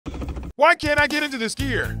Why can't I get into this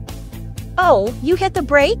gear? Oh, you hit the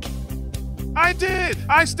brake? I did!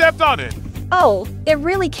 I stepped on it! Oh, it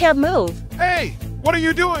really can't move. Hey, what are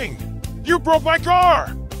you doing? You broke my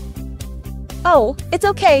car! Oh, it's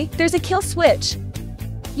okay, there's a kill switch.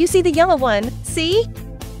 You see the yellow one, see?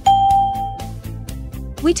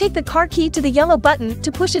 We take the car key to the yellow button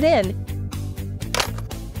to push it in.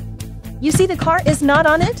 You see the car is not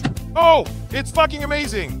on it? Oh, it's fucking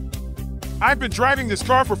amazing! I've been driving this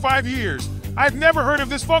car for 5 years. I've never heard of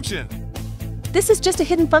this function. This is just a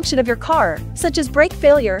hidden function of your car, such as brake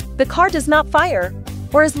failure, the car does not fire,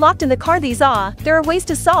 or is locked in the car. There are ways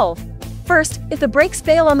to solve. First, if the brakes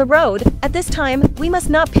fail on the road, at this time, we must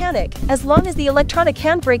not panic. As long as the electronic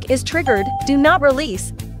handbrake is triggered, do not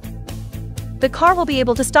release. The car will be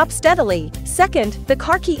able to stop steadily. Second, the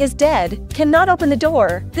car key is dead, cannot open the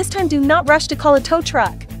door. This time do not rush to call a tow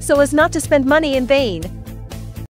truck, so as not to spend money in vain.